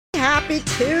Happy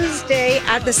Tuesday.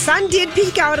 The sun did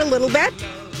peek out a little bit.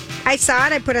 I saw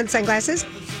it. I put on sunglasses.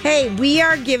 Hey, we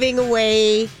are giving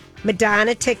away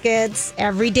Madonna tickets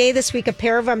every day this week, a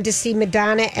pair of them to see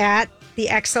Madonna at the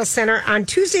XL Center on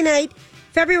Tuesday night,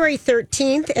 February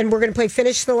 13th. And we're going to play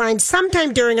Finish the Line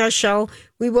sometime during our show.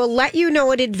 We will let you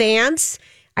know in advance.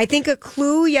 I think a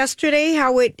clue yesterday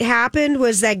how it happened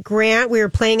was that Grant, we were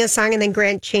playing a song and then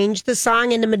Grant changed the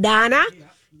song into Madonna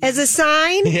as a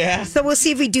sign. Yeah. So we'll see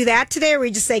if we do that today or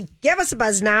we just say, give us a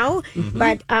buzz now. Mm-hmm.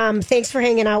 But thanks for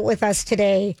hanging out with us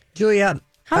today. Julia,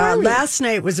 how are we? Last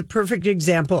night was a perfect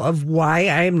example of why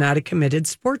I am not a committed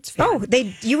sports fan. Oh,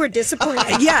 you were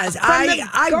disappointed. Yes,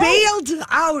 I bailed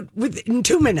out within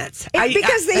 2 minutes.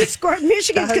 Because they scored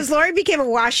Michigan, because Lori became a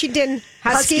Washington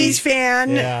Huskies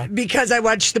fan because I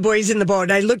watched the boys in the boat.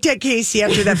 And I looked at Casey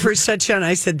after that first touchdown.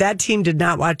 I said, that team did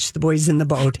not watch the boys in the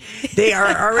boat. They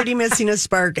are already missing a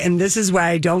spark. And this is why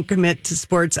I don't commit to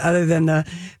sports other than the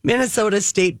Minnesota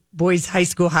State boys high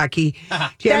school hockey.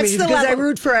 Because I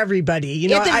root for everybody. You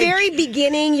know, at the very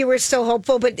beginning, you were so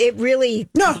hopeful, but it really...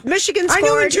 No. Michigan scored. I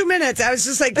knew in 2 minutes. I was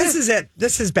just like, this is it.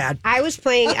 This is bad. I was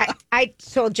playing... I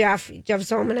told Jeff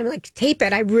Zolman, I'm like, tape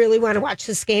it. I really want to watch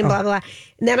this game, blah, blah, blah.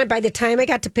 And then by the time I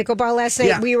got to pickleball last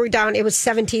night, we were down. It was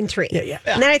 17-3. Yeah.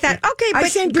 And then I thought, okay, but I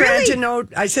sent Grant a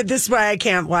note. I said, this is why I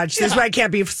can't watch. This is why I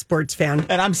can't be a sports fan.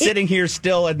 And I'm sitting here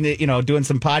still and doing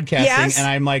some podcasting, and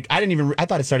I'm like, I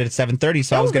thought it started at 7:30,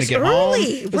 so I was going to get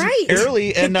early, home. Right.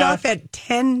 Early. Kicked off at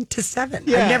 10 to 7.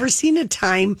 Yeah. I've never seen a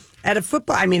time at a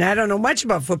football. I mean, I don't know much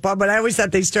about football, but I always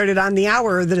thought they started on the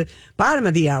hour or the bottom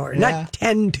of the hour, not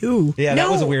 10-2. Yeah, that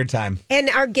was a weird time. And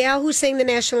our gal who sang the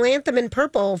national anthem in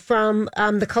purple from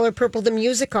The Color Purple, the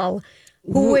musical,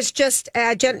 who was just,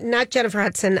 not Jennifer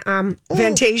Hudson.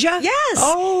 Fantasia? Yes.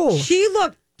 Oh. She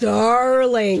looked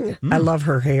darling. I love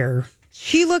her hair.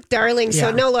 She looked darling.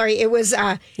 So, no, Laurie, it was,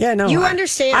 you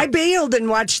understand. I bailed and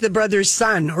watched The Brothers'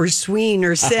 Son or Sween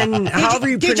or Sin, however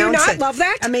you pronounce it. Did you not love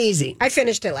that? Amazing. I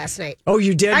finished it last night. Oh,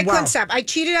 you did? I couldn't stop. I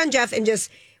cheated on Jeff and just...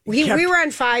 We were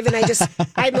on 5, and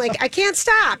I'm like, I can't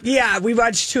stop. Yeah, we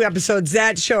watched 2 episodes.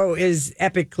 That show is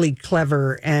epically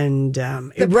clever and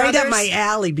right up my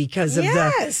alley because of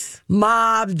the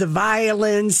mob, the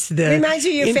violence. Reminds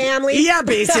you of your family. Yeah,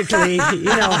 basically.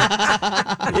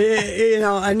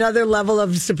 Another level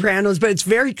of Sopranos, but it's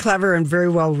very clever and very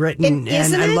well written,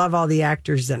 and I love all the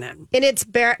actors in it. And it's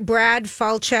Brad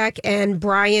Falchuk and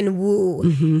Brian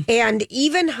Wu, and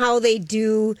even how they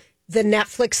do the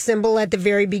Netflix symbol at the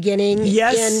very beginning in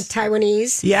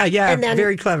Taiwanese. Yeah, and then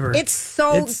very clever. It's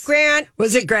Grant.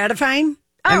 Was it gratifying?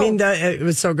 Oh, I mean, it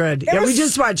was so good. We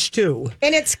just watched 2.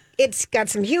 And it's got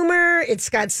some humor. It's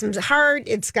got some heart.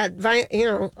 It's got,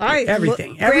 everything.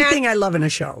 Grant, everything I love in a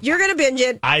show. You're going to binge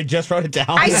it. I just wrote it down.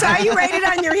 I saw you write it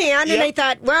on your hand, and I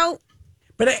thought, well...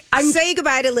 But I'm say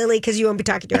goodbye to Lily because you won't be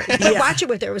talking to her. But watch it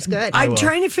with her. It was good. I'm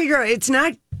trying to figure out, it's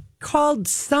not called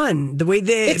Sun. The way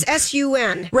it's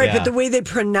S-U-N. Right, but the way they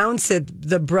pronounce it,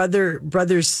 the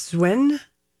brothers Swin.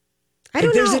 I don't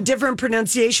know. There's a different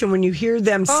pronunciation when you hear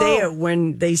them say it.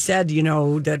 When they said,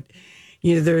 that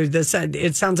they're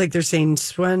it sounds like they're saying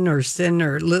Swin or Sin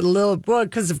or little. Well,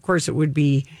 because of course it would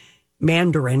be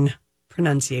Mandarin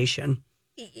pronunciation.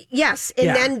 Yes, and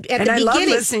then at the beginning, I love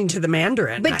listening to the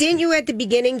Mandarin. But didn't you at the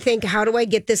beginning think, how do I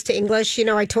get this to English?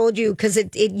 I told you because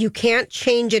you can't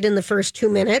change it in the first 2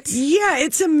 minutes. Yeah,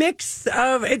 it's a mix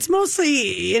of. It's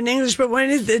mostly in English, but when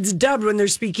it's dubbed when they're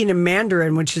speaking in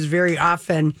Mandarin, which is very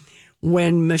often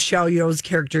when Michelle Yeoh's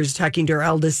character is talking to her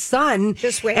eldest son.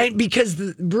 Just wait. And because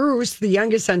Bruce, the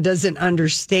youngest son, doesn't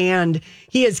understand.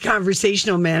 He has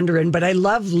conversational Mandarin, but I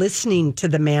love listening to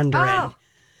the Mandarin. Oh.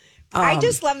 I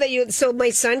just love that so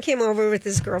my son came over with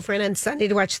his girlfriend on Sunday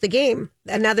to watch the game,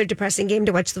 another depressing game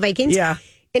to watch the Vikings. Yeah.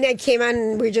 And I came on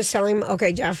and we were just telling him,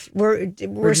 okay, Jeff,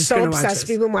 we're so obsessed.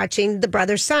 We've been watching The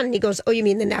Brother's Son. And he goes, oh, you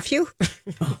mean the nephew?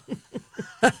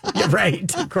 You're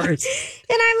right, of course.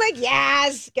 And I'm like,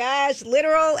 yes, gosh,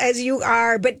 literal as you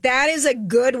are. But that is a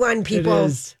good one, people. It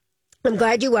is. I'm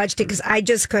glad you watched it because I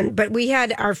just couldn't. But we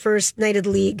had our first night of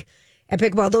the league at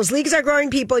pickleball. Those leagues are growing,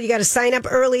 people. You got to sign up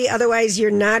early, otherwise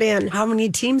you're not in. How many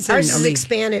teams? Ours is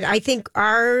expanded. I think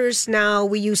ours now.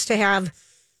 We used to have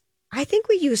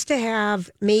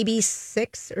maybe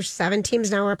 6 or 7 teams.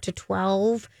 Now we're up to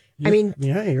 12.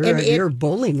 You're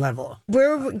bowling level.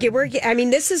 We're. I mean,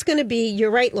 this is going to be.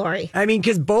 You're right, Lori. I mean,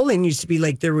 because bowling used to be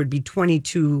like there would be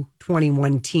 22,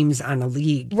 21 teams on a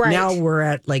league. Right. Now we're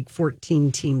at like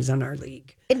 14 teams on our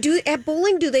league. And at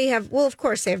bowling, do they have? Well, of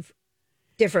course they have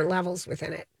different levels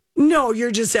within it. No,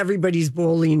 you're just everybody's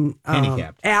bowling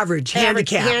average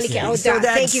handicap. Oh, so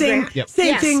that's same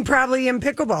thing probably in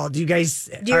pickleball. Do you guys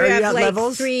do you have at like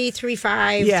levels? 3, 3,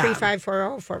 5, 3, 5,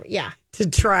 4, 4, yeah. To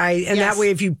try, and that way,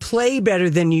 if you play better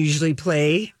than you usually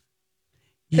play,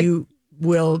 you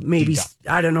will maybe,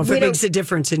 I don't know if it makes a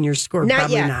difference in your score.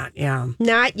 Probably not. Yeah.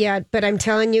 Not yet, but I'm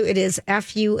telling you, it is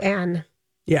FUN.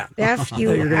 Yeah.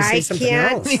 FUN. I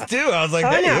can't. Me too. I was like,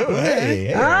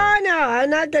 Oh, no, I'm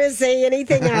not going to say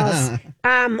anything else.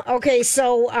 Okay,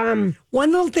 so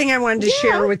one little thing I wanted to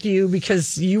share with you,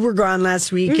 because you were gone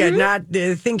last week and not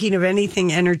thinking of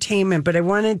anything entertainment, but I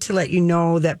wanted to let you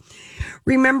know that,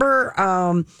 remember,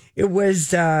 it was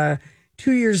 2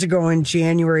 years ago in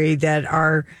January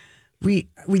that we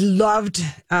loved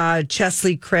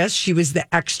Chesley Chris. She was the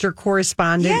extra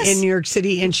correspondent in New York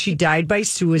City, and she died by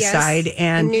suicide.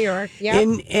 And in New York,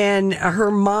 and her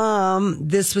mom,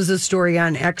 this was a story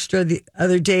on Extra the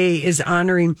other day, is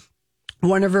honoring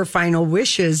one of her final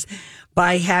wishes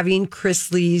by having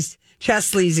Chesley's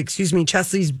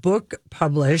book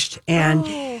published.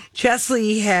 And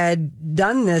Chesley had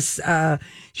done this.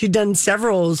 She'd done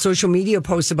several social media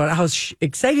posts about how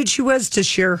excited she was to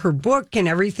share her book and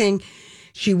everything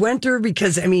she went through,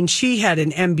 because, I mean, she had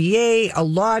an MBA, a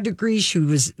law degree. She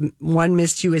was one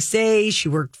Miss USA. She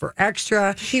worked for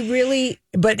Extra. She really...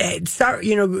 But,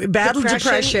 battled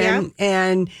depression.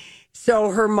 And so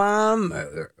her mom...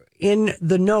 In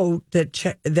the note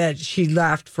that she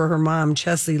left for her mom,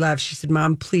 Chesley left, she said,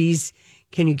 "Mom, please,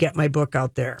 can you get my book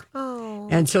out there?" Oh.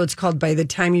 And so it's called, by the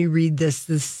time you read this,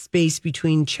 The Space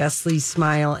Between Chesley's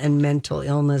Smile and Mental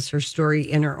Illness, her story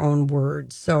in her own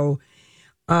words. So,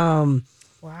 wow.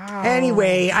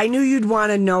 Anyway, I knew you'd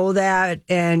want to know that.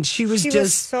 And she was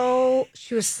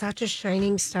such a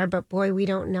shining star, but boy, we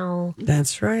don't know.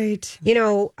 That's right.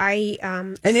 And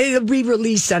it'll be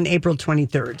released on April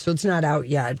 23rd, so it's not out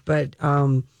yet, but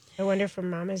I wonder if her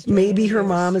mom is maybe her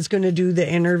mom is going to do the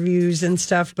interviews and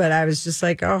stuff, but I was just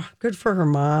like, oh, good for her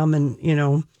mom, and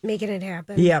making it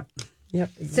happen. Yep.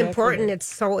 It's important. It's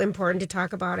so important to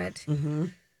talk about it. Mm-hmm.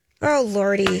 Oh,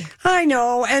 Lordy. I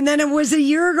know. And then it was a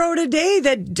year ago today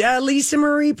that Lisa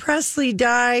Marie Presley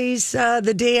dies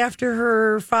the day after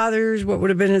her father's, what would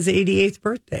have been his 88th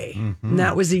birthday. Mm-hmm. And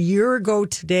that was a year ago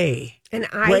today. And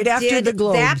after the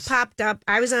Globes. That popped up.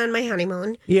 I was on my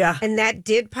honeymoon. Yeah. And that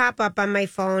did pop up on my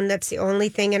phone. That's the only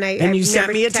thing. And you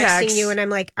sent me a text. You, and I'm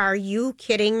like, are you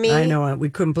kidding me? I know it. We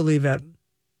couldn't believe it.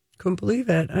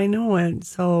 I know it.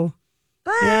 So,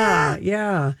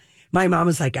 yeah. My mom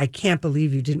was like, I can't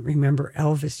believe you didn't remember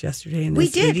Elvis yesterday and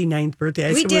his 89th birthday.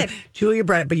 I said, Julia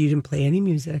brought it, but you didn't play any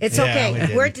music. It's okay.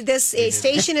 This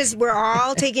station we're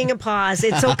all taking a pause.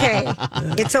 It's okay.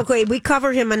 It's okay. We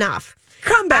cover him enough.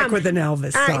 Come back with an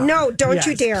Elvis song. No, don't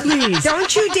you dare. Please.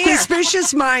 Don't you dare.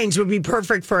 Suspicious Minds would be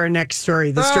perfect for our next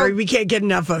story. The story we can't get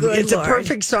enough of. It's a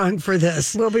perfect song for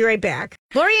this. We'll be right back.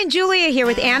 Lori and Julia here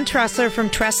with Ann Tressler from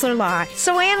Tressler Law.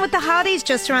 So, Ann, with the holidays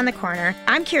just around the corner,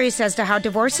 I'm curious as to how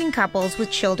divorcing couples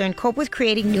with children cope with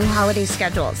creating new holiday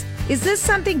schedules. Is this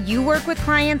something you work with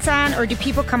clients on, or do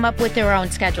people come up with their own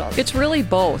schedules? It's really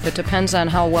both. It depends on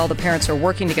how well the parents are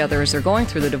working together as they're going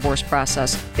through the divorce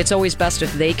process. It's always best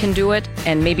if they can do it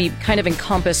and maybe kind of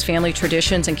encompass family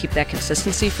traditions and keep that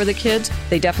consistency for the kids.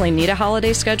 They definitely need a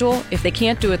holiday schedule. If they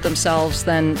can't do it themselves,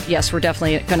 then yes, we're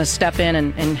definitely going to step in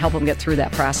and help them get through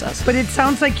that process. But it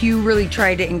sounds like you really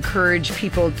try to encourage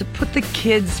people to put the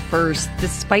kids first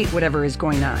despite whatever is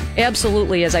going on.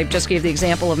 Absolutely. As I just gave the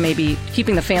example of maybe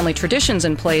keeping the family traditions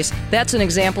in place, that's an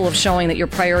example of showing that your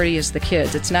priority is the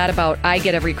kids. It's not about I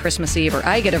get every Christmas Eve or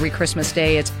I get every Christmas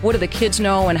Day. It's what do the kids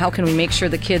know and how can we make sure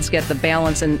the kids get the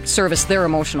balance and service their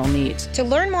emotional needs. To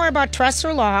learn more about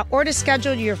Tressler Law or to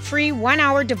schedule your free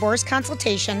 1-hour divorce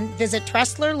consultation, visit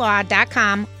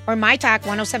TresslerLaw.com or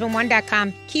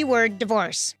MyTalk1071.com, keyword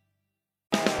divorce.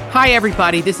 Hi,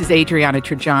 everybody. This is Adriana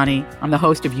Trajani. I'm the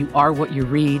host of You Are What You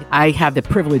Read. I have the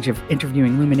privilege of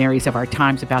interviewing luminaries of our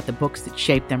times about the books that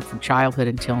shaped them from childhood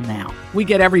until now. We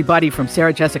get everybody from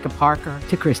Sarah Jessica Parker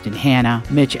to Kristen Hanna,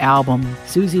 Mitch Albom,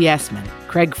 Susie Essman,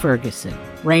 Craig Ferguson,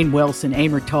 Rainn Wilson,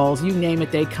 Amor Tolls, you name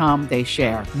it, they come, they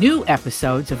share. New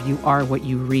episodes of You Are What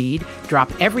You Read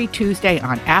drop every Tuesday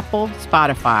on Apple,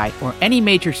 Spotify, or any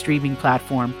major streaming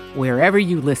platform wherever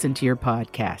you listen to your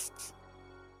podcasts.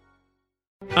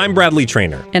 I'm Bradley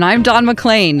Trainer. And I'm Don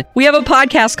McClain. We have a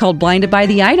podcast called Blinded by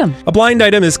the Item. A blind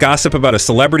item is gossip about a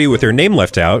celebrity with their name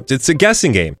left out. It's a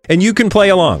guessing game, and you can play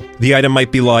along. The item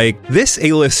might be like, this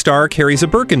A-list star carries a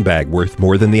Birkin bag worth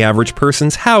more than the average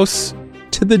person's house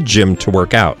to the gym to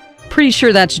work out. Pretty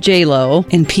sure that's J-Lo.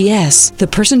 And P.S. the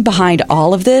person behind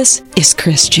all of this is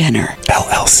Kris Jenner,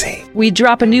 LLC. We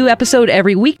drop a new episode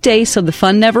every weekday so the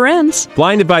fun never ends.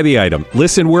 Blinded by the Item.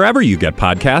 Listen wherever you get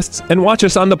podcasts and watch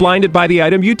us on the Blinded by the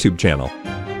Item YouTube channel.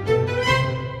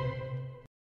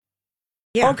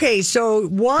 Yeah. Okay, so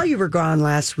while you were gone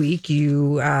last week,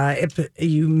 you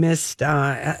missed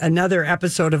another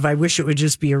episode of I Wish It Would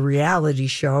Just Be a Reality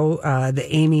Show, the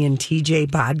Amy and TJ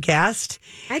podcast.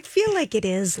 I feel like it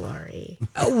is, Lori.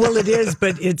 Well, it is,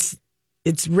 but it's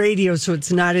radio, so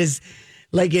it's not as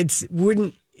like it's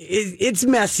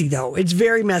messy though. It's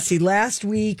very messy. Last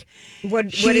week, what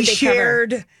did they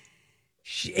shared? Cover?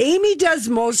 Amy does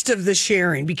most of the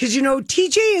sharing because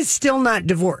TJ is still not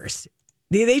divorced.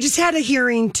 They just had a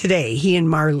hearing today, he and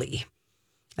Marley,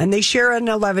 and they share an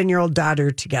 11-year-old daughter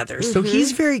together. Mm-hmm. So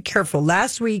he's very careful.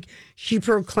 Last week, she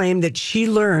proclaimed that she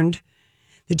learned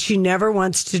that she never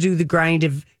wants to do the grind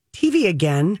of TV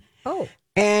again. Oh.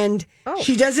 And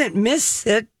she doesn't miss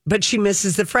it, but she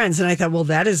misses the friends. And I thought, well,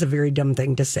 that is a very dumb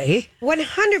thing to say.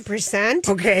 100%.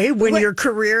 Okay, when your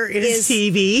career is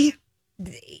TV.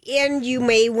 And you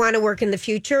may want to work in the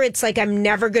future. It's like, I'm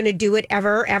never going to do it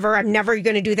ever. I'm never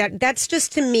going to do that. That's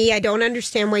just, to me, I don't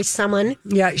understand why someone.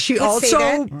 Yeah, she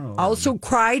also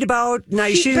cried about.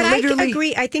 She literally. I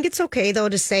agree. I think it's okay though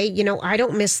to say, I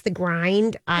don't miss the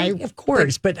grind. Of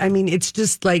course, but I mean, it's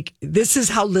just like this is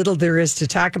how little there is to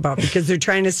talk about because they're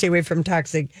trying to stay away from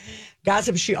toxic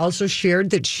gossip. She also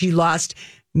shared that she lost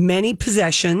many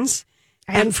possessions.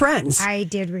 And friends. I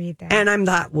did read that. And I'm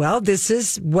thought, well, this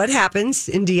is what happens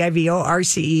in DIVO,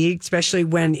 RCE, especially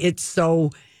when it's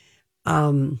so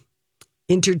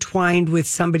intertwined with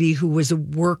somebody who was a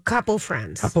couple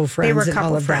friends. They were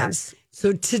couple friends.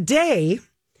 So today,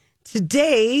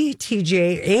 Amy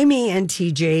and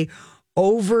TJ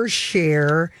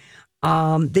overshare.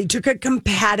 They took a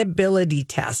compatibility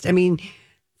test. I mean,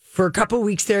 for a couple of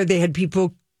weeks there, they had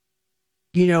people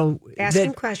ask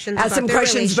some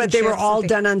questions, but they were all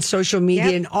done on social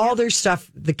media and all their stuff.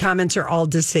 The comments are all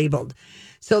disabled.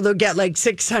 So they'll get like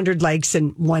 600 likes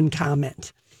and one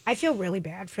comment. I feel really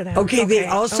bad for them. Okay. They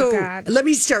also, let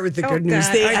me start with the good news.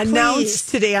 They announced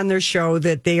today on their show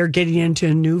that they are getting into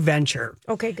a new venture.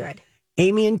 Okay, good.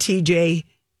 Amy and TJ,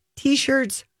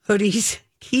 t-shirts, hoodies,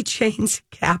 keychains,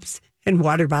 caps, and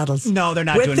water bottles. No, they're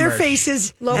not with doing their merch.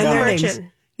 Faces Logo and their merchant.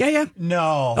 names. Yeah.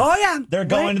 No. Oh, yeah. They're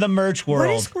going to the merch world.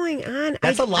 What is going on?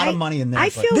 That's a lot of money in there.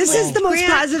 I feel this is the most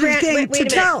positive thing to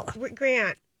tell.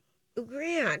 Grant.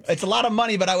 It's a lot of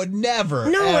money, but I would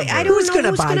never. No, ever. I don't know who's going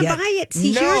to buy it.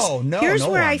 See, here's where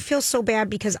one. I feel so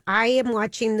bad because I am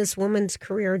watching this woman's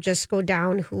career just go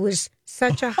down who is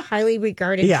such a highly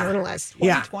regarded journalist.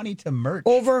 2020 to merch.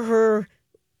 Over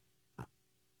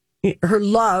her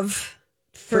love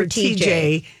for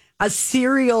TJ, a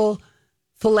serial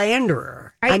philanderer.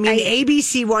 I mean,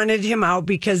 ABC wanted him out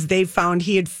because they found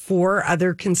he had 4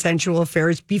 other consensual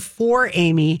affairs before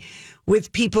Amy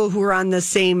with people who were on the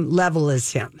same level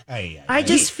as him. I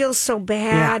just feel so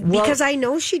bad because I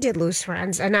know she did lose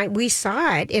friends and we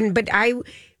saw it. But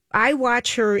I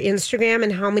watch her Instagram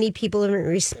and how many people even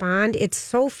respond. It's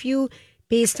so few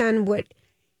based on what.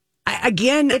 I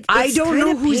don't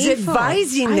know who's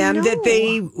advising them that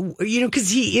they,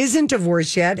 because he isn't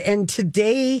divorced yet. And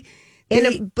today.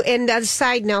 And a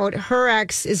side note, her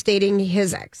ex is dating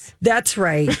his ex. That's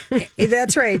right.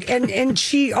 That's right. And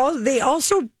they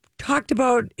also talked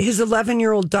about his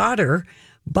 11-year-old daughter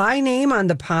by name on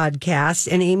the podcast.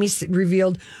 And Amy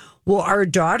revealed, well, our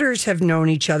daughters have known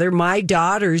each other. My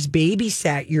daughters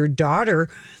babysat your daughter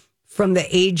from the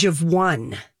age of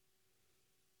 1.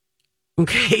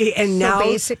 Okay, and now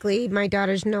basically, my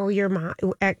daughters know your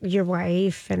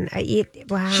wife, and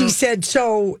wow. She said,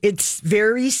 so it's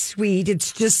very sweet.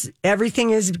 It's just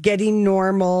everything is getting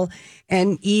normal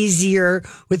and easier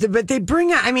with it. But they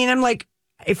bring out. I mean, I'm like,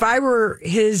 if I were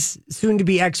his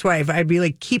soon-to-be ex-wife, I'd be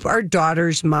like, keep our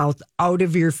daughter's mouth out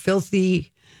of your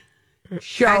filthy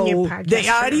show, out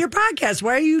of your podcast.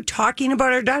 Why are you talking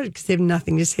about our daughter? Because they have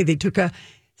nothing to say. They took a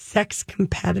sex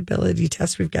compatibility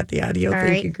test. We've got the audio.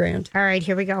 Thank you, Grant. All right,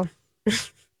 here we go.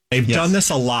 They've done this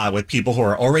a lot with people who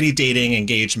are already dating,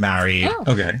 engaged, married. Oh.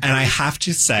 Okay. And I have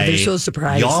to say, they're so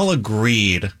surprised. Y'all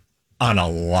agreed on a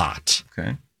lot.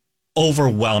 Okay.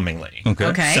 Overwhelmingly.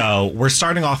 Okay. So we're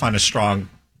starting off on a strong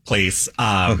place.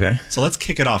 Okay. So let's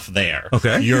kick it off there.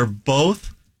 Okay. You're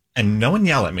both, and no one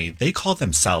yell at me, they call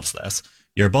themselves this.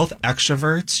 You're both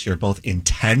extroverts. You're both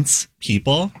intense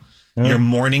people. You're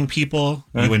morning people.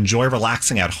 You enjoy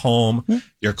relaxing at home.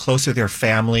 You're close with your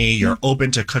family. You're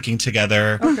open to cooking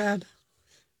together. Oh, God.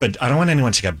 but I don't want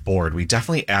anyone to get bored. We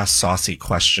definitely asked saucy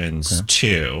questions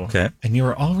too. Okay. And you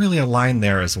were all really aligned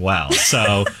there as well.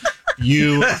 So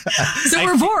So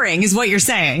we're boring, is what you're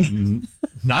saying.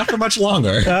 Not for much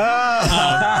longer.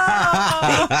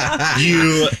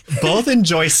 You both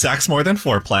enjoy sex more than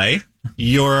foreplay.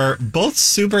 You're both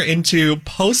super into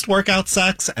post-workout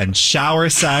sex and shower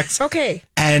sex. Okay.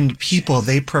 And people,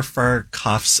 they prefer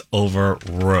cuffs over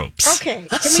ropes. Okay.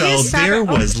 So there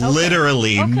was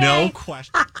literally no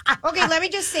question. Okay, let me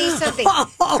just say something.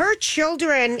 Her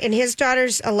children, and his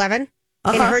daughter's 11,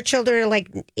 and her children are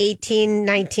like 18,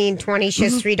 19, 20. She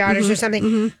has 3 daughters or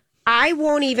something. I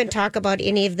won't even talk about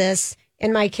any of this,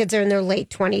 and my kids are in their late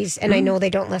 20s, and I know they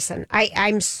don't listen.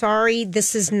 I'm sorry.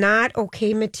 This is not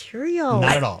okay material.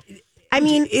 Not at all. I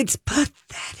mean, it's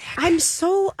pathetic.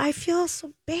 I feel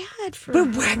so bad for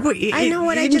her. I know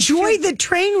what I just enjoy the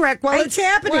train wreck while it's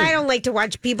happening. Well, I don't like to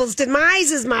watch people's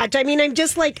demise as much. I mean, I'm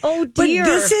just like, oh dear. But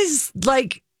this is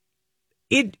like,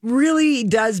 it really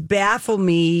does baffle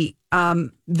me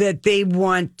that they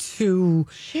want to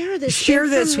share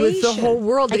this with the whole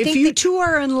world. If you two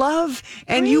are in love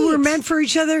and you were meant for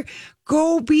each other,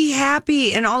 go be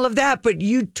happy and all of that. But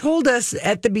you told us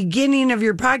at the beginning of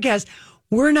your podcast,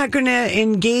 we're not going to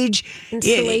engage in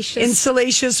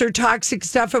salacious or toxic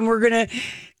stuff. And we're going to,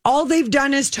 all they've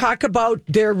done is talk about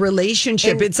their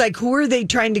relationship. And it's like, who are they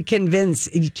trying to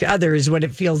convince each other is what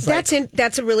it feels like.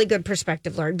 That's a really good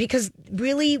perspective, Lauren, because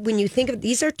really, when you think of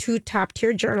these are 2 top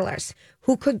tier journalists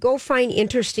who could go find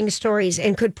interesting stories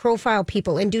and could profile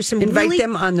people and do some invite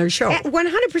them on their show.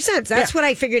 100%. That's what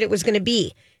I figured it was going to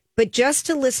be. But just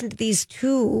to listen to these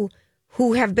 2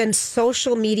 who have been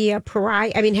social media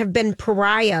have been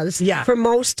pariahs for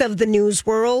most of the news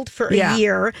world for a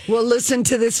year. Well, listen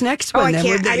to this next one. I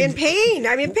can't. I'm in pain.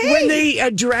 When they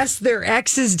address their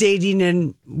exes dating,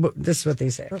 and this is what they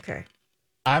say. Okay.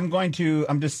 I'm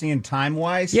just seeing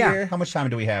time-wise here. How much time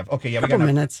do we have? Okay, we got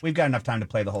minutes. We've got enough time to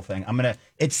play the whole thing.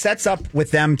 It sets up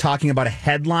with them talking about a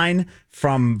headline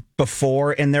from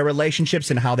before in their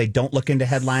relationships and how they don't look into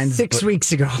headlines. 6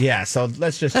 weeks ago. Yeah, so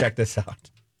let's just check this out.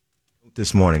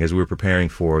 This morning, as we were preparing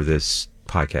for this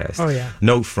podcast,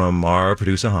 note from our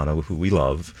producer, Hannah, who we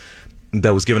love,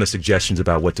 that was giving us suggestions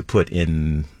about what to put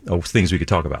in, things we could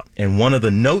talk about. And one of the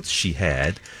notes she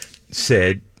had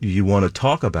said, you want to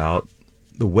talk about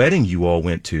the wedding you all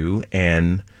went to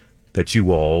and that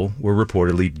you all were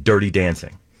reportedly dirty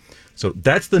dancing. So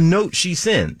that's the note she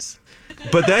sends.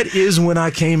 But that is when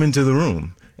I came into the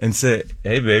room and said,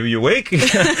 hey, baby, you awake?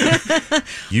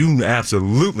 You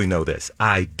absolutely know this.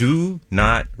 I do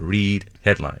not read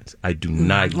headlines. I do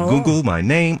not Google my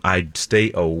name. I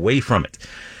stay away from it.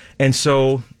 And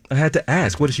so I had to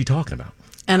ask, what is she talking about?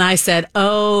 And I said,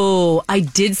 I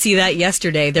did see that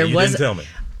yesterday. You didn't tell me.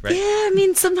 Right. Yeah, I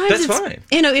mean, sometimes that's fine.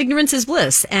 Ignorance is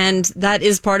bliss. And that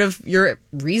is part of your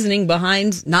reasoning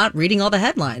behind not reading all the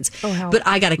headlines. But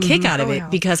I got a kick out of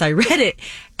it because I read it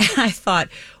and I thought,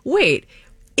 wait,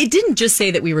 it didn't just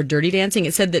say that we were dirty dancing.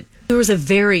 It said that there was a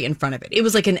very in front of it. It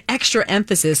was like an extra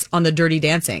emphasis on the dirty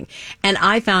dancing. And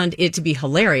I found it to be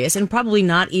hilarious and probably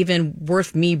not even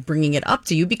worth me bringing it up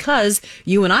to you because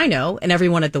you and I know, and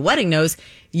everyone at the wedding knows,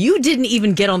 you didn't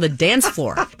even get on the dance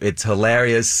floor. It's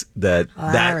hilarious that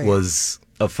was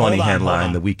a funny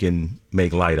headline that we can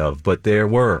make light of. But there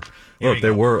were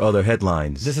other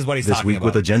headlines this is what he's this talking week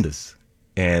about. with agendas.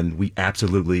 And we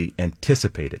absolutely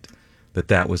anticipated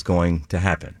that was going to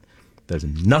happen. There's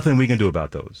nothing we can do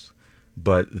about those.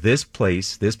 But this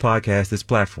place, this podcast, this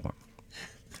platform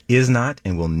is not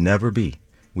and will never be.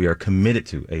 We are committed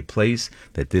to a place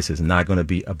that this is not going to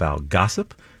be about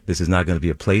gossip. This is not going to be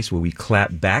a place where we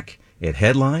clap back at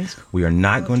headlines. We are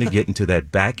not going to get into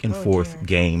that back and forth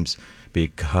games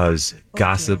because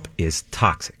gossip is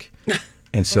toxic.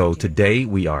 And so today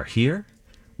we are here.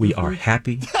 We are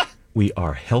happy. We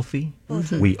are healthy.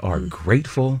 We are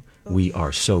grateful. We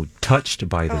are so touched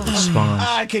by the response.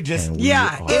 I could just,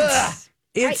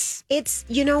 it's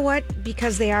you know what?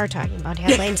 Because they are talking about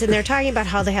headlines and they're talking about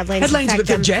how the headlines with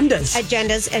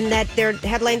agendas, and that their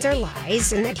headlines are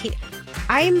lies, and that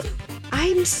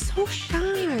I'm so shocked.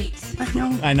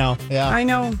 I know. Yeah. I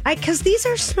know. Because these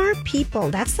are smart people.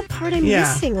 That's the part I'm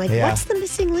missing. What's the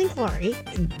missing link, Lori?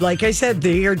 Like I said,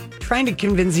 they are trying to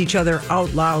convince each other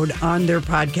out loud on their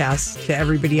podcast to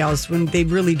everybody else when they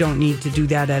really don't need to do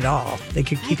that at all. They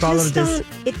could keep all of this.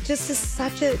 It just is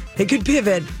such a... They could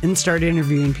pivot and start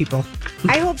interviewing people.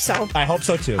 I hope so. I hope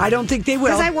so, too. I don't think they will.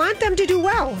 Because I want them to do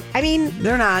well. I mean...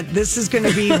 They're not. This is going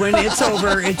to be when it's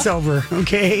over, it's over.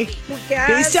 Okay? Yes,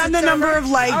 based on the number of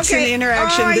likes and the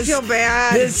interaction. I feel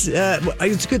bad. It's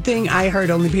a good thing iHeart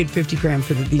only paid $50,000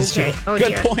 for these two. Oh,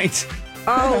 good point.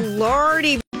 Oh,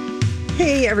 Lordy.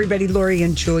 Hey, everybody. Lori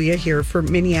and Julia here for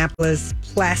Minneapolis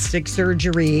Plastic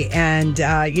Surgery. And,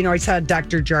 I saw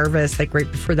Dr. Jarvis like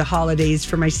right before the holidays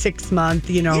for my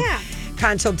 6-month,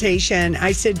 consultation.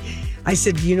 I said,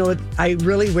 I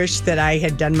really wish that I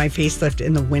had done my facelift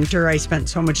in the winter. I spent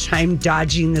so much time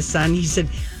dodging the sun. He said,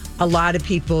 a lot of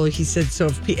people, he said, so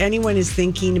if anyone is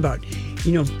thinking about,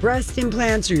 breast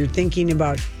implants, or you're thinking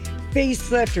about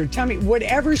facelift or tummy,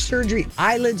 whatever surgery,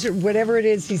 eyelids or whatever it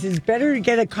is, he says, better to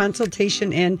get a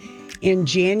consultation in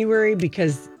January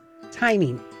because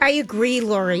timing. I agree,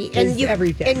 Lori.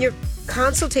 Everything. And your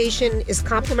consultation is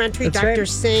complimentary. That's Dr. right.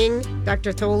 Singh,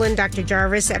 Dr. Tholen, Dr.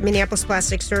 Jarvis at Minneapolis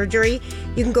Plastic Surgery.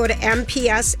 You can go to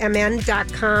mpsmn.com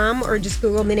or just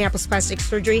Google Minneapolis Plastic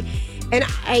Surgery. And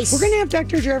we're going to have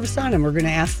Dr. Jarvis on, and we're going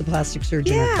to ask the plastic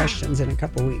surgeon questions in a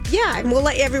couple weeks. Yeah, and we'll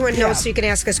let everyone know so you can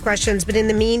ask us questions. But in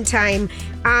the meantime,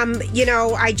 I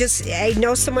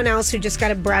know someone else who just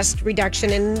got a breast reduction,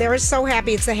 and they're so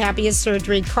happy. It's the happiest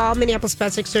surgery. Call Minneapolis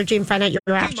Plastic Surgery and find out your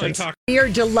options. We are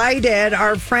delighted.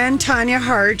 Our friend Tanya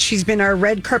Hart, she's been our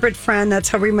red carpet friend. That's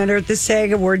how we met her at the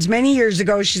SAG Awards many years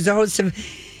ago. She's the host of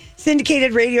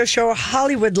syndicated radio show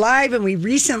Hollywood Live, and we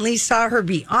recently saw her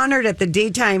be honored at the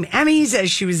Daytime Emmys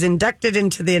as she was inducted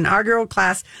into the inaugural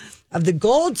class of the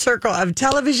Gold Circle of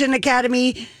Television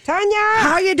Academy. Tanya,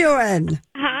 how you doing?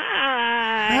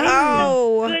 Hi.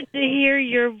 Oh, good to hear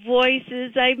your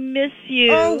voices. I miss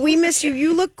you. Oh, we miss you.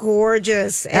 You look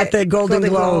gorgeous at the Golden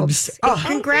Globes. Oh,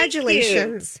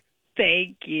 congratulations.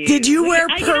 Thank you. Did you wear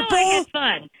purple? I had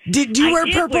fun. Did you wear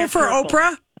purple for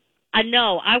Oprah?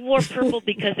 No, I wore purple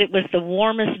because it was the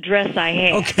warmest dress I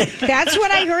had. Okay. That's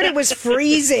what I heard. It was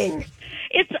freezing.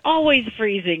 It's always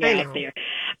freezing out there.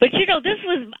 But,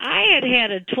 I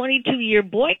had a 22-year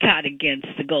boycott against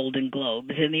the Golden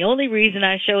Globes, and the only reason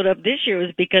I showed up this year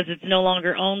was because it's no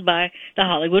longer owned by the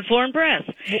Hollywood Foreign Press.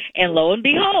 And lo and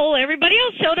behold, everybody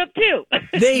else showed up too.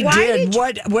 They did.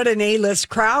 What an A-list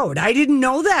crowd. I didn't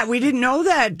know that. We didn't know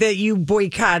that you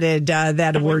boycotted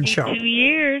that award show. 22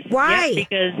 years. Why?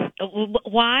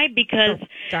 Why? Because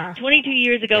 22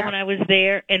 years ago when I was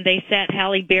there and they sat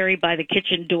Halle Berry by the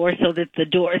kitchen door so that the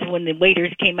doors, when the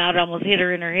waiters came out, almost hit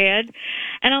her in her head.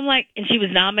 And I'm like, and she was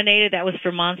nominated. That was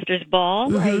for Monsters Ball.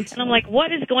 Right. And I'm like,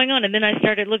 what is going on? And then I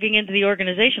started looking into the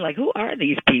organization, like, who are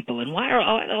these people? And why do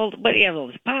you have all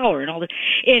this power and all this?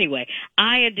 Anyway,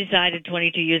 I had decided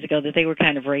 22 years ago that they were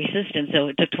kind of racist. And so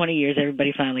it took 20 years.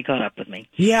 Everybody finally caught up with me.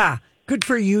 Yeah. Good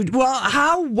for you. Well,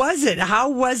 how was it? How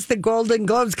was the Golden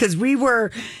Globes? Because we were,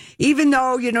 even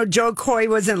though, Joe Coy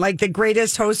wasn't like the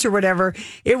greatest host or whatever,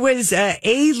 it was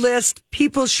A-list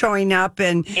people showing up,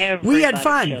 and we had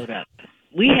fun. Showed up.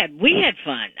 We had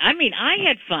fun. I mean, I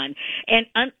had fun. And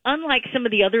unlike some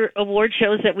of the other award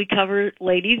shows that we cover,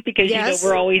 ladies, because,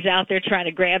 we're always out there trying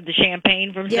to grab the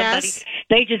champagne from somebody,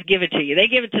 they just give it to you. They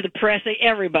give it to the press.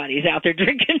 Everybody's out there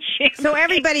drinking champagne. So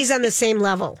everybody's on the same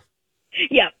level.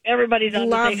 Yeah, everybody's on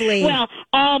Lovely. the same. Well,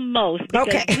 almost,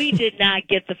 because we did not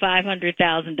get the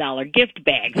 $500,000 gift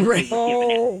bags. Right.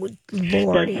 Oh,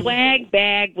 Lordy. The swag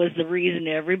bag was the reason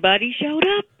everybody showed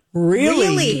up.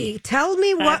 Really? Tell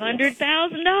me what.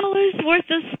 $500,000 worth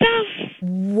of stuff.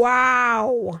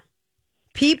 Wow.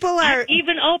 People are.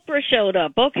 Even Oprah showed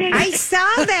up, okay? I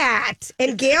saw that.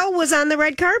 And Gail was on the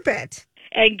red carpet.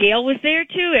 And Gail was there,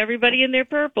 too, everybody in their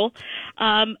purple.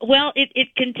 Well,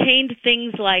 it contained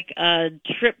things like a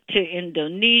trip to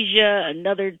Indonesia,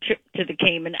 another trip to the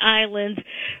Cayman Islands,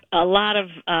 a lot of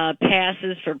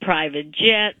passes for private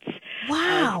jets.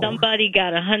 Wow. Somebody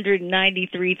got a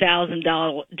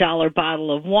 $193,000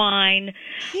 bottle of wine,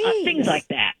 things like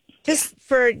that. Just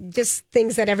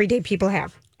things that everyday people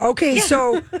have. Okay,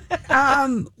 so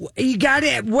you got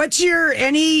it. What's your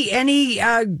any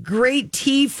great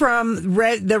tea from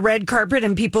the red carpet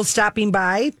and people stopping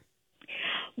by?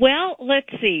 Well,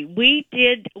 let's see. We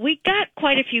got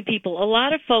quite a few people. A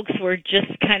lot of folks were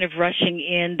just kind of rushing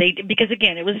in. Because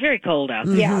again, it was very cold out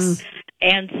there. Yes.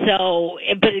 And so,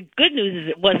 but the good news is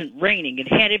it wasn't raining. And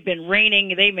had it been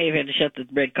raining, they may have had to shut the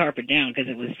red carpet down because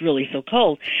it was really so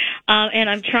cold. And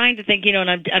I'm trying to think, and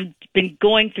I've been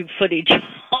going through footage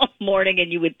all morning,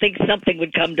 and you would think something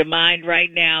would come to mind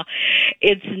right now.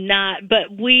 It's not.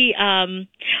 But we, a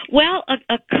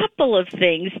couple of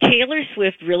things. Taylor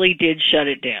Swift really did shut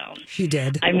it down. She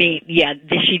did. I mean, yeah,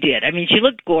 she did. I mean, she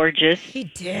looked gorgeous. She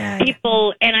did.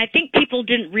 And I think people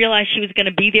didn't realize she was going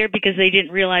to be there because they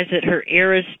didn't realize that her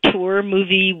Eras Tour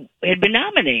movie had been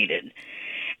nominated.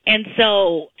 And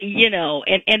so,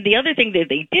 and the other thing that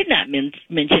they did not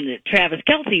mention that Travis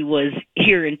Kelce was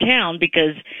here in town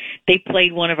because they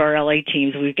played one of our LA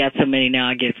teams. We've got so many now,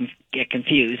 I get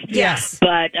confused. Yes.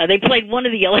 But they played one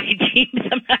of the LA teams.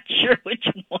 I'm not sure which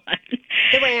one.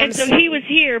 The Rams. And so he was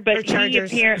here, but Or Chargers.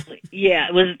 he apparently,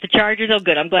 was it the Chargers? Oh,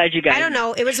 good. I'm glad you guys. I don't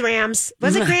know. It was Rams.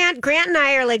 Was it Grant? Grant and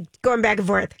I are like going back and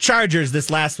forth. Chargers this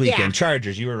last weekend. Yeah.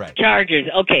 Chargers, you were right. Chargers.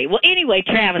 Okay. Well, anyway,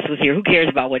 Travis was here. Who cares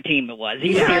about what team it was?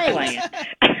 He was here playing.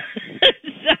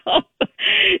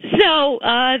 So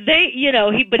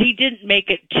but he didn't make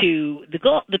it to the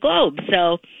Globe.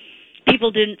 So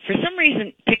people didn't, for some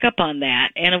reason, pick up on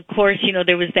that. And of course,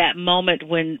 there was that moment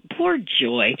when poor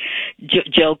Joe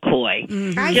Coy.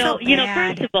 I Joe, felt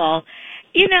bad. first of all,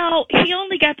 he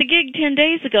only got the gig 10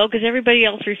 days ago because everybody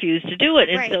else refused to do it.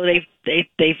 And Right. so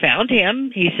they found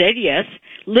him. He said yes,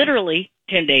 literally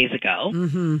 10 days ago.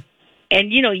 Mm-hmm.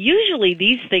 And, usually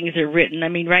these things are written. I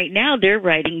mean, right now they're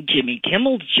writing Jimmy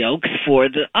Kimmel jokes for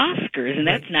the Oscars, and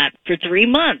that's not for 3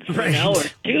 months, or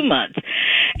 2 months.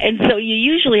 And so you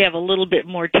usually have a little bit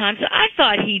more time. So I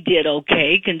thought he did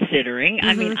okay considering.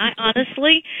 I mean, I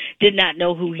honestly did not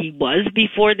know who he was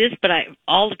before this, but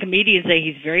all the comedians say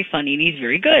he's very funny and he's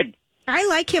very good. I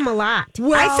like him a lot.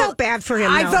 Well, I felt bad for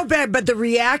him. I though. felt bad, but the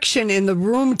reaction in the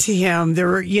room to him, there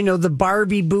were, the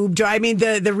Barbie boob joke. I mean,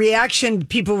 the reaction,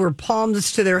 people were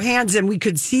palms to their hands, and we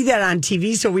could see that on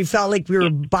TV, so we felt like we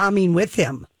were bombing with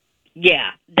him.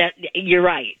 Yeah, you're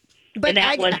right. But and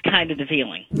that was kind of the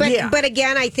feeling. But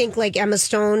again, I think like Emma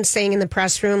Stone saying in the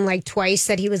press room like twice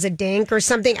that he was a dink or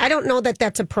something. I don't know that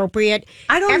that's appropriate.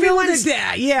 I don't know Everyone's,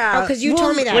 that. Yeah, Oh, because you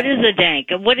told me that. What is a dank?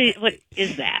 What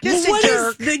is that? Just a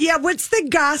jerk. What's the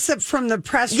gossip from the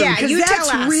press room? Yeah, Because you that's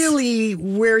tell us. really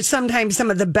where sometimes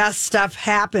some of the best stuff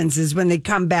happens is when they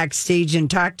come backstage and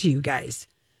talk to you guys.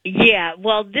 Yeah,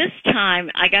 well, this time,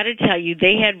 I got to tell you,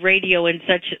 they had radio in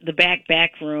the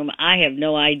back room. I have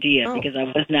no idea because I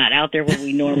was not out there where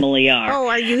we normally are. Oh,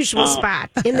 our usual spot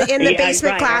in the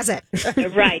basement closet.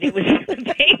 Right, it was in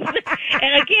the basement.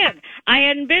 And again, I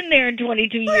hadn't been there in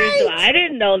 22 years, so I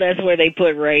didn't know that's where they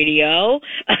put radio.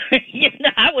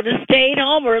 I would have stayed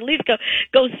home or at least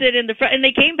go sit in the front. And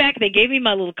they came back, they gave me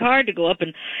my little card to go up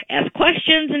and ask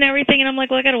questions and everything. And I'm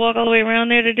like, well, I got to walk all the way around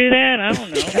there to do that? I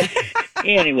don't know.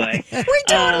 Anyway. We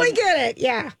totally get it.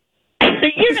 Yeah.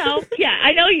 Yeah,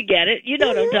 I know you get it. You know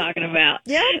what I'm talking about.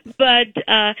 Yeah. But,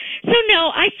 so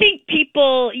no, I think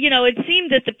people, it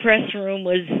seemed that the press room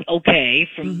was okay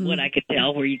from what I could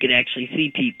tell, where you could actually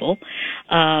see people.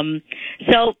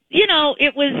 So,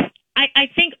 it was, I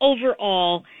think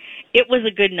overall, it was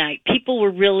a good night. People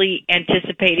were really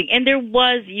anticipating, and there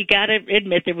was, you got to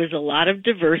admit, there was a lot of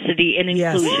diversity and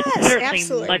inclusion. Yes, Certainly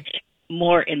absolutely. much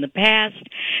more in the past.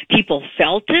 People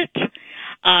felt it.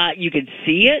 You could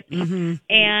see it. And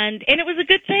it was a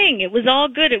good thing. It was all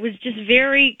good. It was just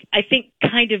very, I think,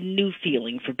 kind of new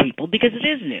feeling for people because it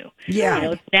is new.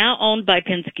 Yeah. It's now owned by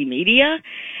Penske Media,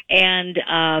 and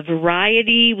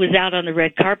Variety was out on the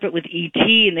red carpet with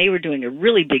E.T., and they were doing a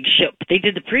really big show. They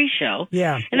did the pre-show.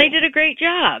 Yeah. And they did a great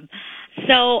job.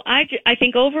 So I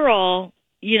think overall,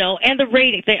 and the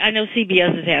rating. I know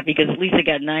CBS is happy because at least they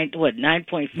got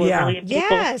 9.4 million people.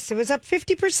 Yes, it was up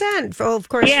 50%, of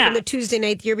course, from the Tuesday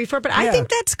night the year before. But I think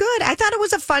that's good. I thought it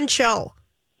was a fun show.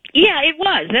 Yeah, it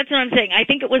was. That's what I'm saying. I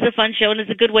think it was a fun show, and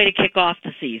it's a good way to kick off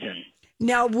the season.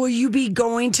 Now, will you be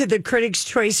going to the Critics'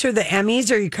 Choice or the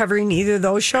Emmys? Are you covering either of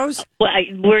those shows? Well,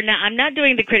 we're not. I'm not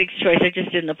doing the Critics' Choice. I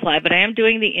just didn't apply, but I am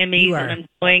doing the Emmys, and I'm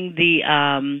doing the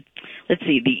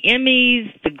the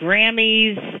Emmys, the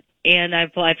Grammys. And I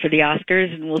applied for the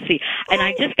Oscars, and we'll see. And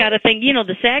I just got a thing,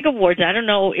 the SAG Awards, I don't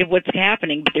know what's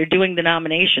happening, but they're doing the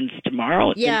nominations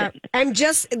tomorrow. Yeah, I'm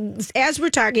just, as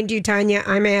we're talking to you, Tanya,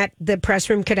 I'm at the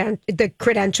press room, the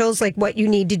credentials, like what you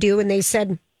need to do. And they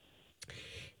said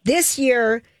this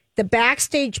year, the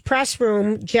backstage press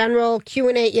room, general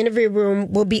Q&A interview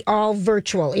room will be all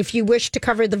virtual. If you wish to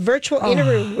cover the virtual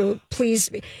interview room, please.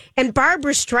 And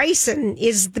Barbara Streisand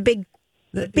is the big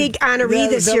honoree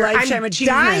this year. I'm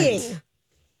dying.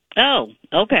 Oh,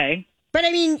 okay. But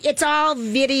I mean, it's all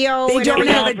video. They don't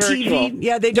have a virtual. TV.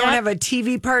 Yeah, they don't have a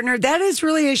TV partner. That is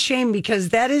really a shame because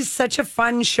that is such a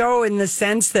fun show in the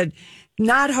sense that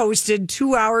not hosted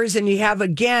 2 hours, and you have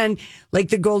again like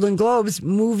the Golden Globes,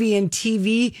 movie and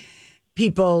TV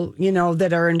people,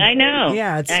 that are in. I know.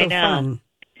 Yeah, it's so fun.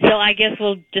 So I guess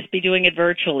we'll just be doing it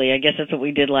virtually. I guess that's what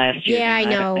we did last year. Yeah, I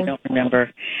know. I don't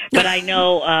remember. But I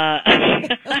know...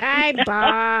 I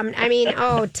bombed. I mean,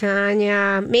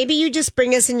 Tanya, maybe you just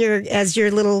bring us in as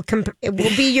your little...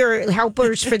 we'll be your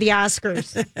helpers for the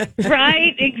Oscars.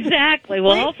 Right, exactly.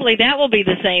 Well, hopefully that will be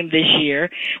the same this year.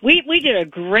 We did a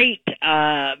great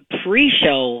live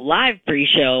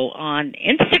pre-show on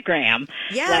Instagram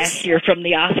last year from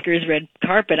the Oscars red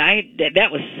carpet.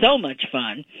 That was so much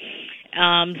fun.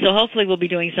 So hopefully we'll be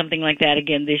doing something like that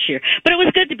again this year. But it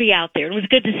was good to be out there. It was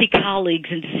good to see colleagues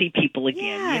and to see people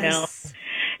again, you know.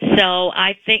 So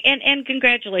I think, and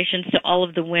congratulations to all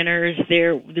of the winners.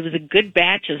 There was a good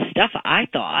batch of stuff, I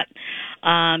thought.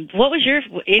 What was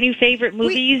any favorite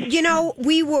movies?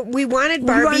 We wanted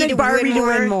Barbie to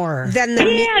win more than the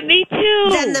me too.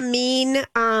 Than the mean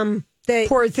the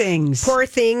Poor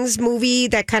Things movie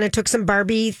that kind of took some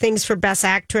Barbie things for Best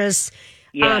Actress.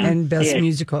 And Best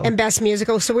Musical. And Best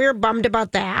Musical. So we were bummed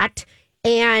about that.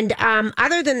 And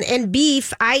other than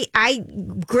Beef,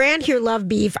 Grant here loved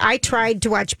Beef. I tried to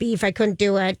watch Beef. I couldn't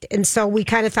do it. And so we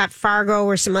kind of thought Fargo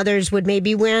or some others would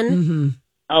maybe win. Mm-hmm.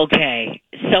 Okay.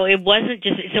 So it wasn't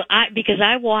just... because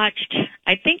I watched,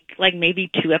 I think, like maybe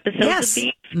 2 episodes of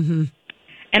Beef. Mm-hmm.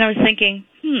 And I was thinking,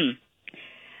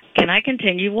 can I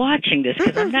continue watching this?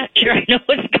 Because I'm not sure I know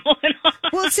what's going on.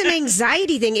 Well, it's an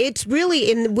anxiety thing. It's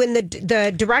really when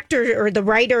the director or the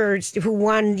writers who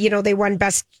won, they won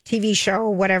Best TV Show,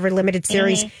 whatever, limited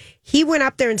series. He went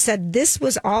up there and said, this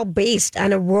was all based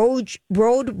on a road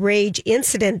rage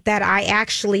incident that I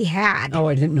actually had. Oh,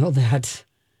 I didn't know that.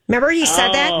 Remember he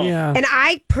said that? Yeah. And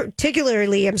I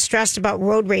particularly am stressed about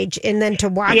road rage and then to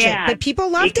watch it. But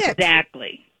people loved it.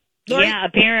 Exactly. Lori? Yeah,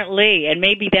 apparently, and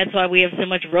maybe that's why we have so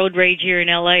much road rage here in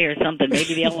L.A. or something.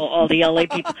 Maybe all the L.A.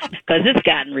 people, because it's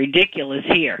gotten ridiculous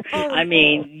here. I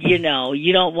mean, you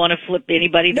don't want to flip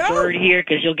anybody the bird here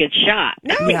because you'll get shot.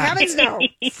 No, heavens no.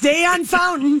 Stay on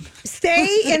Fountain. Stay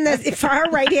in the far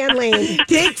right-hand lane.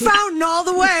 Take Fountain all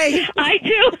the way. I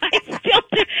do. I still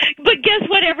do. But guess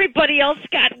what? Everybody else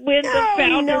got wind of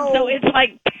Fountain, so it's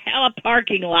like a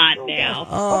parking lot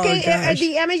now. Okay,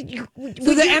 the Emmys.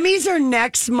 So the Emmys are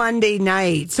next Monday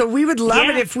night. So we would love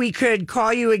it if we could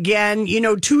call you again,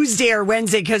 Tuesday or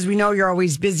Wednesday, because we know you're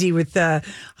always busy with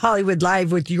Hollywood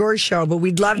Live with your show. But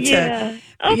we'd love to,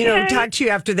 talk to you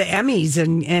after the Emmys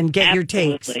and get your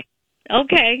takes.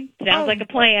 Okay, sounds like a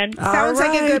plan. Sounds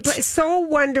like a good plan. So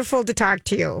wonderful to talk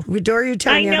to you. We adore you,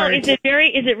 Tanya. I know. Hart. Is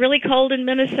it really cold in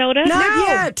Minnesota? Not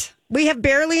yet. We have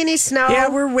barely any snow. Yeah,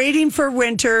 we're waiting for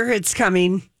winter. It's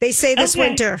coming. They say this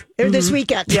winter or this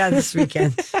weekend. Yeah, this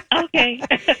weekend. Okay,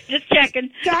 just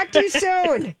checking. Talk to you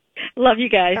soon. Love you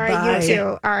guys. All right, you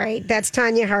too. All right, that's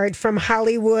Tanya Hart from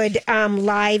Hollywood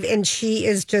Live, and she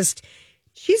is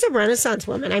she's a Renaissance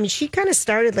woman. I mean, she kind of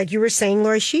started, like you were saying,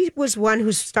 Lori, she was one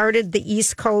who started the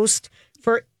East Coast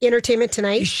for Entertainment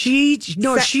Tonight. She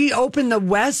opened the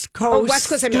West Coast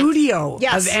studio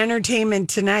of Entertainment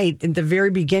Tonight in the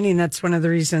very beginning. That's one of the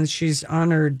reasons she's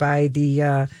honored by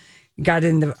got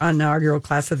in the inaugural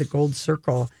class of the Gold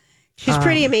Circle. She's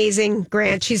pretty amazing,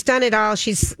 Grant. She's done it all.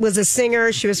 She was a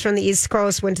singer. She was from the East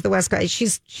Coast, went to the West Coast.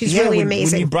 She's really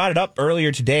amazing. When you brought it up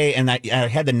earlier today, and I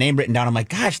had the name written down, I'm like,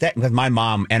 gosh, because my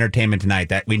mom, Entertainment Tonight,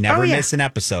 that we never miss an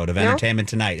episode of Entertainment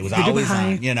Tonight. It was always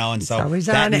on, and so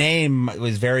that name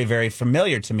was very, very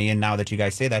familiar to me. And now that you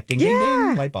guys say that, ding, ding,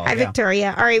 ding, light bulb. Hi,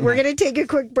 Victoria. All right, we're going to take a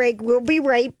quick break. We'll be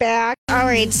right back. All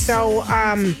right, so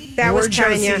that was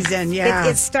Tanya. Season,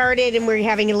 it started, and we're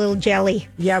having a little jelly.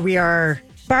 Yeah, we are.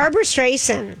 Barbara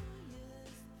Streisand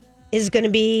is going to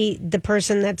be the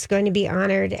person that's going to be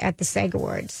honored at the SAG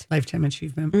Awards. Lifetime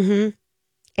Achievement. Mm-hmm.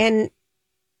 And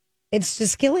it's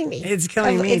just killing me. It's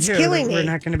killing me, It's too. killing me. We're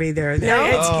not going to be there.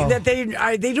 No. That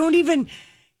they don't even...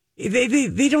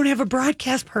 They don't have a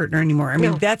broadcast partner anymore. I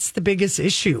mean, that's the biggest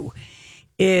issue.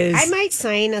 I might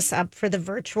sign us up for the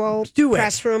virtual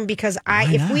press room because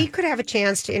if we could have a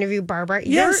chance to interview Barbara...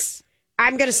 Yes.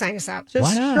 I'm going to sign us up.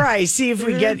 Just try. See if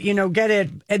we get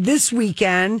it this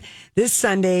weekend, this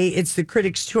Sunday. It's the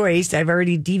Critics' Choice. I've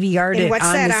already DVR'd it on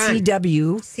the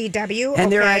CW. CW,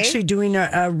 and they're actually doing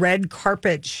a red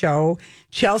carpet show.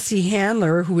 Chelsea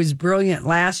Handler, who was brilliant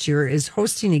last year, is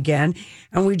hosting again.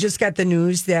 And we just got the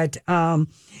news that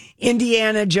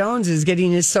Indiana Jones is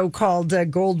getting his so-called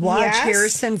gold watch. Yes.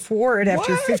 Harrison Ford,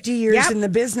 after 50 years in the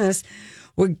business,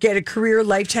 would get a career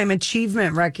lifetime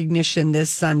achievement recognition this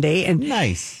Sunday. And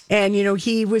nice. And,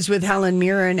 he was with Helen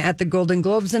Mirren at the Golden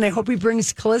Globes. And I hope he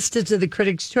brings Callista to the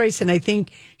Critics' Choice. And I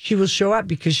think she will show up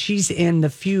because she's in the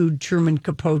feud, Truman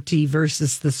Capote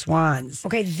versus the Swans.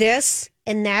 Okay,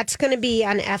 and that's going to be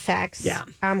on FX. Yeah.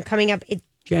 Coming up.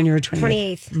 January 28th.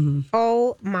 28th. Mm-hmm.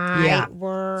 Oh, my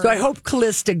word. So I hope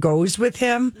Callista goes with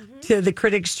him to the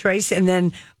Critics' Choice. And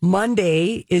then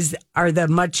Monday are the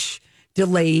much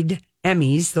delayed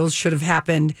Emmys. Those should have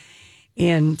happened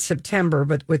in September,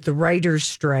 but with the writer's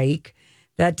strike,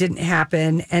 that didn't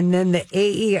happen. And then the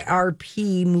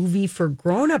AARP Movie for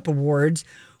Grown-Up Awards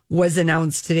was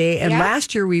announced today. And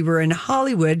last year we were in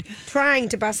Hollywood. Trying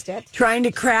to bust it. Trying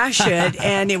to crash it.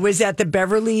 And it was at the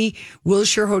Beverly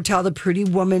Wilshire Hotel, the Pretty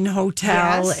Woman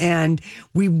Hotel. Yes. And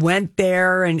we went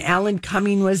there and Alan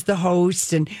Cumming was the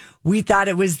host. And we thought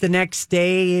it was the next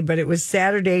day, but it was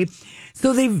Saturday.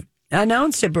 So they've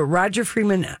announced it. But Roger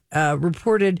Freeman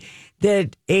reported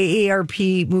that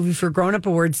AARP Movie for Grown-Up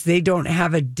Awards, they don't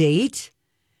have a date,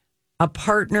 a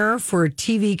partner for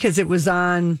TV, because it was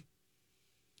on...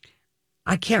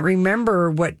 I can't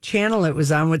remember what channel it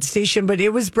was on, what station, but it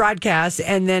was broadcast,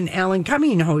 and then Alan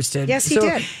Cumming hosted. Yes, he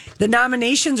did. The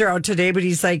nominations are out today, but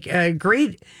he's like,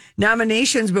 great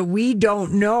nominations, but we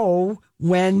don't know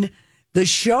when the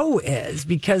show is,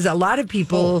 because a lot of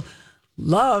people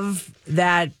love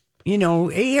that,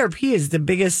 AARP is the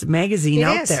biggest magazine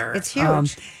out there. It's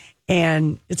huge.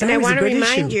 And I want to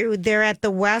remind you, they're at the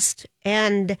West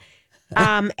End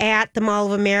at the Mall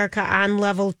of America on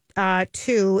level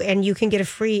 2, and you can get a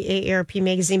free AARP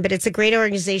magazine, but it's a great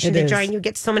organization to join. You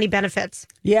get so many benefits.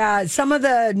 Yeah, some of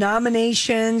the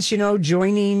nominations,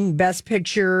 joining Best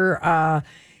Picture,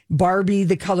 Barbie,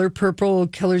 The Color Purple,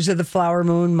 Killers of the Flower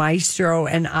Moon, Maestro,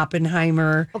 and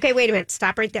Oppenheimer. Okay, wait a minute.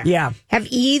 Stop right there. Yeah. Have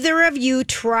either of you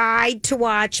tried to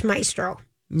watch Maestro?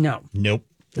 No. Nope.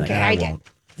 Okay, I did.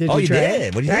 You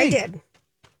did? What did you think? I did.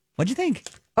 What'd you think?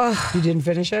 Oh, you didn't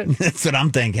finish it? That's what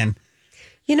I'm thinking.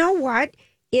 You know what?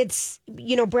 It's,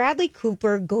 Bradley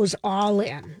Cooper goes all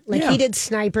in. He did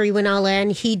Sniper, he went all in.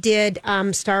 He did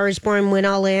Star is Born, went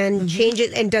all in,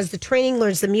 changes and does the training,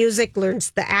 learns the music,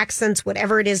 learns the accents,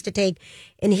 whatever it is to take.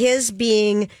 And his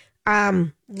being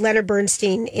Leonard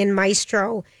Bernstein in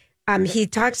Maestro, he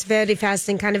talks very fast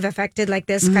and kind of affected like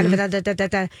this, kind of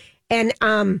da-da-da-da-da. And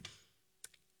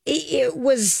it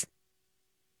was...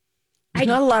 There's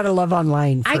not a lot of love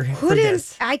online for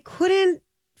this. I couldn't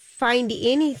find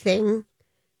anything.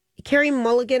 Carey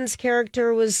Mulligan's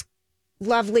character was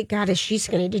lovely. God, is she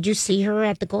skinny? Did you see her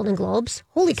at the Golden Globes?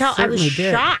 Holy cow, I was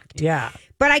shocked. Yeah.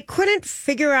 But I couldn't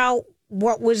figure out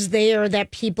what was there that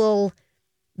people,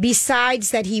 besides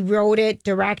that he wrote it,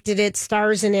 directed it,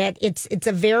 stars in it, it's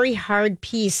a very hard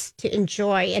piece to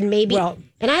enjoy. And maybe,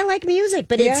 and I like music,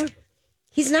 but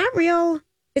he's not real.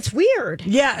 It's weird.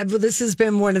 Yeah, well, this has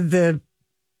been one of the...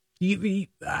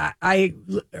 I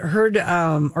heard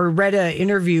or read an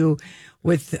interview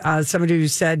with somebody who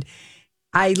said,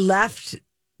 I left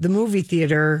the movie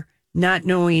theater not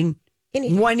knowing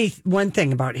one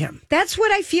thing about him. That's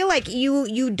what I feel like.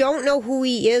 You don't know who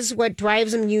he is, what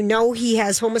drives him. He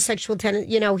has homosexual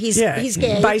tendencies. He's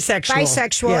gay.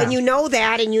 Bisexual. And you know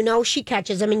that, and she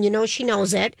catches him, and she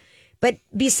knows it. But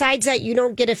besides that, you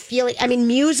don't get a feeling. I mean,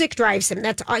 music drives him.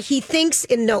 That's he thinks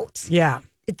in notes. Yeah.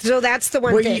 So that's the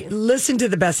one thing. Listen to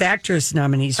the Best Actress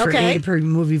nominees for AARP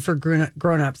Movie for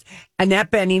Grown-Ups. Annette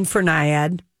Bening for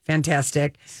Nyad.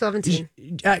 Fantastic. 17.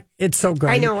 It's so good.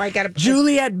 I know. I got to.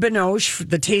 Juliette Binoche for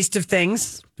The Taste of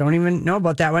Things. Don't even know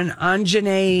about that one.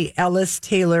 Anjanae Ellis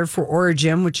Taylor for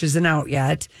Origin, which isn't out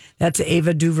yet. That's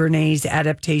Ava DuVernay's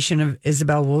adaptation of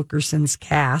Isabel Wilkerson's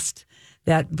Cast.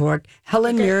 That book.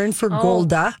 Helen Mirren for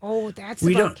Golda. Oh, that's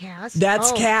about Cast?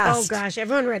 That's Cast. Oh, gosh.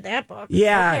 Everyone read that book.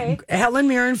 Yeah. Okay. Helen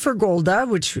Mirren for Golda,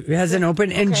 which hasn't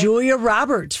opened, and Julia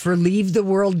Roberts for Leave the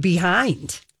World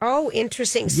Behind. Oh,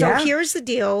 interesting. So here's the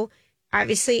deal.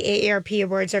 Obviously, AARP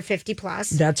awards are 50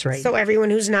 plus. That's right. So everyone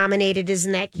who's nominated is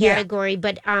in that category.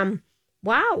 But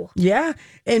wow. Yeah.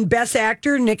 And Best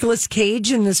Actor, Nicolas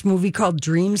Cage in this movie called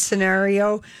Dream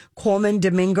Scenario. Coleman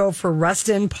Domingo for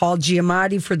Rustin. Paul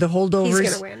Giamatti for The Holdovers. He's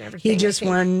going to win everything. He just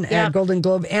won a Golden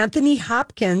Globe. Anthony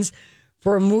Hopkins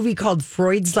for a movie called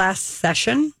Freud's Last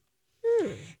Session.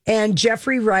 And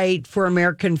Jeffrey Wright for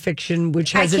American Fiction,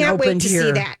 which hasn't opened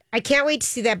here. I can't wait to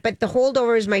see that. But The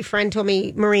Holdovers, my friend told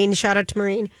me, Maureen, shout out to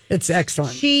Maureen. It's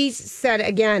excellent. She said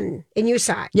again, and you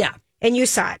saw it. Yeah. And you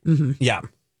saw it. Mm-hmm. Yeah.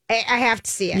 I have to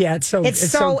see it. Yeah, it's so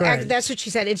good. That's what she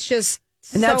said. It's just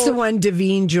And that's the one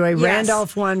Davine Joy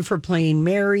Randolph won for playing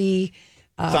Mary.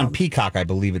 It's on Peacock, I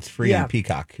believe. It's free on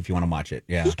Peacock if you want to watch it.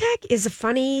 Yeah, Peacock is a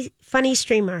funny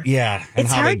streamer. Yeah, and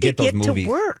it's how hard they get those movies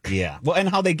to work. Yeah, well, and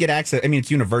how they get access. I mean, it's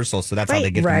Universal, so that's how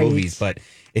they get the movies. But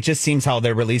it just seems how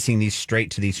they're releasing these straight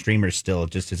to these streamers still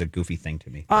just is a goofy thing to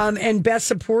me. And Best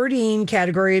Supporting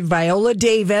category, Viola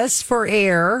Davis for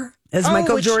Air. as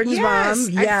Michael Jordan's mom.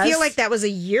 Yes. I feel like that was a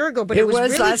year ago, but it was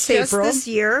really last just April. this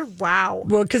year. Wow.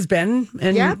 Well, because Ben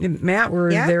and Matt were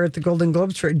there at the Golden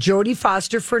Globes for it. Jodie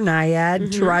Foster for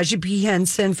Nyad, Taraji P.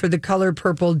 Henson for The Color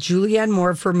Purple, Julianne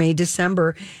Moore for May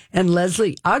December, and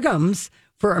Leslie Uggams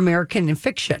for American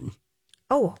Fiction.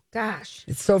 Oh, gosh.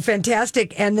 It's so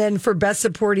fantastic. And then for Best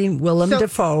Supporting, Willem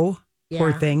Dafoe,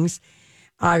 Poor Things.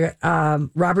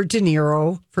 Robert De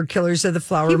Niro for Killers of the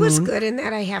Flower Moon. He was good in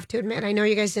that, I have to admit. I know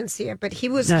you guys didn't see it, but he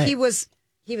was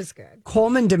good.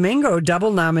 Coleman Domingo,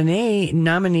 double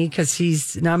nominee because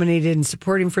he's nominated and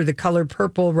supporting for The Color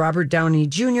Purple, Robert Downey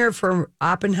Jr. for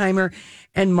Oppenheimer,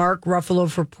 and Mark Ruffalo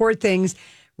for Poor Things.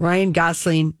 Ryan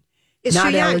Gosling Is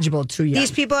not too young. eligible, too young. These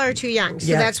people are too young.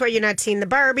 So that's why you're not seeing the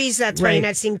Barbies. That's why you're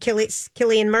not seeing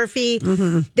Cillian Murphy.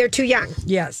 They're too young.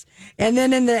 Yes. And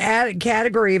then in the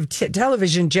category of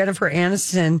television, Jennifer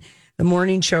Aniston, The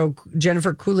Morning Show,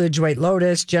 Jennifer Coolidge, White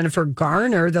Lotus, Jennifer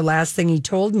Garner, The Last Thing He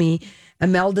Told Me,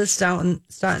 Imelda Staunton,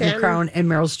 The Crown, and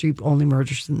Meryl Streep, Only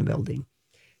Murders in the Building.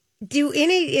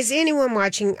 Is anyone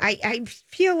watching? I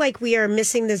feel like we are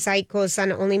missing the zeitgeist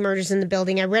on Only Murders in the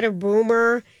Building. I read a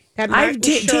rumor that I've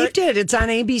taped it. It's on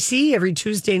ABC every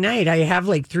Tuesday night. I have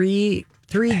like three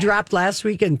dropped last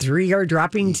week and 3 are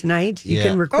dropping tonight. You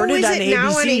can record it on ABC. Is it now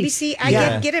on ABC? I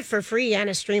can get it for free on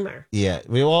a streamer. Yeah.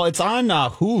 Well, it's on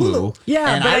Hulu.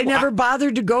 Yeah, but I never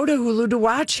bothered to go to Hulu to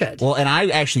watch it. Well, and I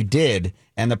actually did.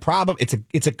 And the problem,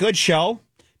 it's a good show,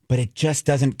 but it just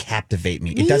doesn't captivate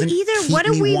me. It doesn't either. What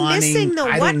are we missing,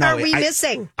 though? What are we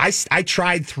missing? I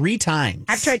tried 3 times.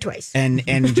 I've tried twice. And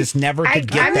just never could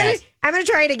get that. I'm going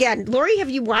to try it again. Lori, have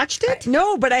you watched it?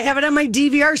 No, but I have it on my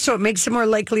DVR, so it makes it more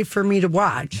likely for me to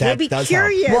watch. You'll be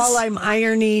curious. While I'm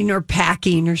ironing or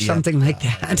packing or something like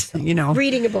that.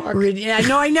 Reading a book.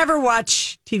 I never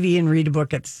watch TV and read a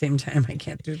book at the same time. I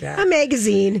can't do that. A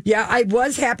magazine. Yeah, I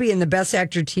was happy in the Best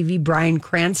Actor TV, Bryan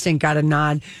Cranston got a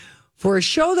nod for a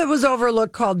show that was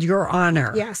overlooked called Your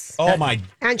Honor. Yes. Oh, my.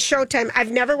 On Showtime.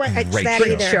 I've never watched that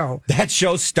either. Show. That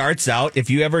show starts out, if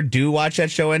you ever do watch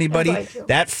that show, anybody,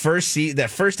 that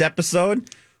first episode,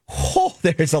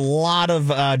 there's a lot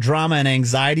of drama and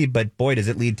anxiety, but boy, does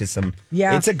it lead to some.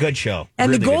 Yeah. It's a good show. And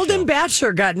really The Golden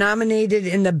Bachelor got nominated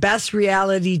in the Best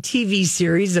Reality TV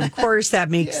Series. Of course,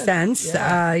 that makes sense,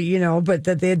 but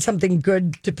that they had something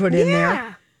good to put in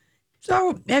there.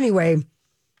 So, anyway.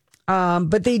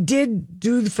 But they did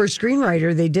do for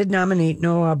screenwriter. They did nominate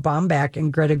Noah Baumbach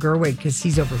and Greta Gerwig because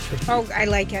he's over 50. Oh, I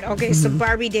like it. Okay, so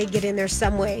Barbie did get in there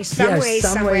some way. Some way.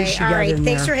 All right,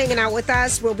 thanks for hanging out with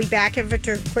us. We'll be back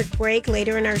after a quick break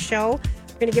later in our show.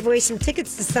 We're going to give away some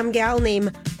tickets to some gal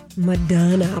named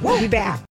Madonna. We'll be back.